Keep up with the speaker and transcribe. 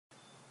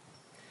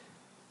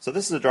So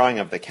this is a drawing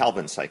of the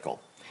Calvin cycle,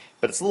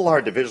 but it's a little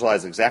hard to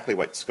visualize exactly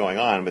what's going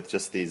on with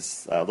just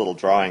these little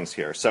drawings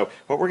here. So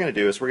what we're going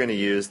to do is we're going to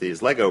use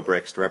these Lego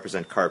bricks to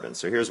represent carbon.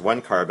 So here's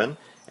one carbon,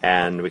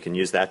 and we can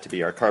use that to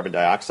be our carbon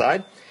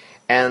dioxide.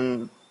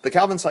 And the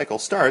Calvin cycle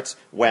starts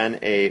when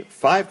a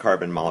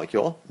 5-carbon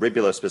molecule,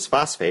 ribulose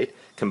bisphosphate,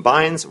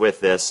 combines with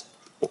this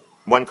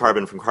 1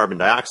 carbon from carbon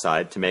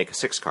dioxide to make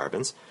 6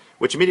 carbons,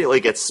 which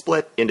immediately gets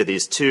split into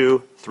these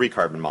 2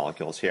 3-carbon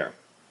molecules here.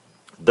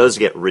 Those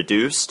get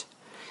reduced.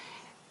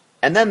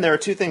 And then there are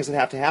 2 things that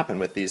have to happen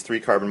with these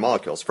 3-carbon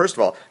molecules. First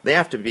of all, they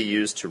have to be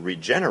used to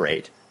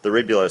regenerate the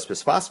ribulose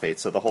bisphosphate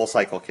so the whole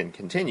cycle can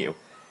continue.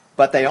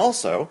 But they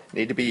also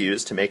need to be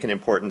used to make an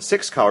important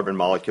 6-carbon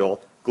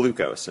molecule,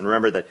 glucose. And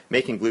remember that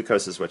making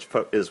glucose is what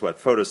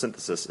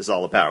photosynthesis is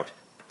all about.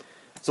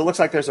 So it looks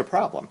like there's a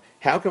problem.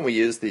 How can we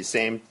use these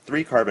same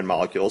 3-carbon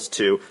molecules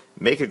to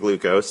make a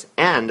glucose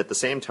and at the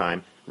same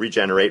time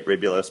regenerate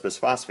ribulose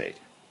bisphosphate?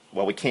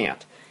 Well, we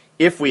can't.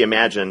 If we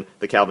imagine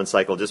the Calvin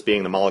cycle just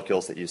being the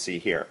molecules that you see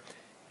here.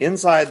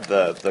 Inside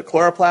the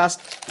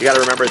chloroplast, you got to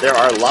remember there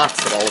are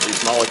lots of all of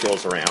these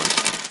molecules around.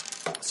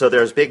 So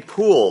there's big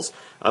pools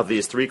of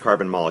these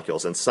 3-carbon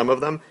molecules, and some of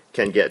them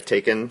can get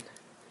taken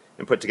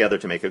and put together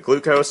to make a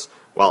glucose,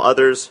 while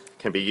others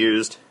can be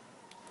used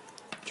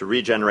to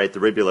regenerate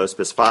the ribulose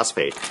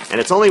bisphosphate. And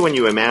it's only when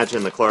you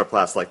imagine the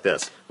chloroplast like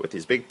this, with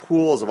these big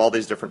pools of all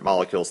these different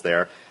molecules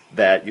there,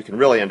 that you can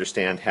really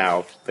understand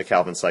how the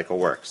Calvin cycle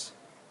works.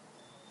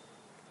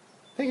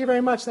 Thank you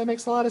very much. That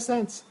makes a lot of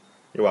sense.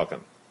 You're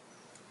welcome.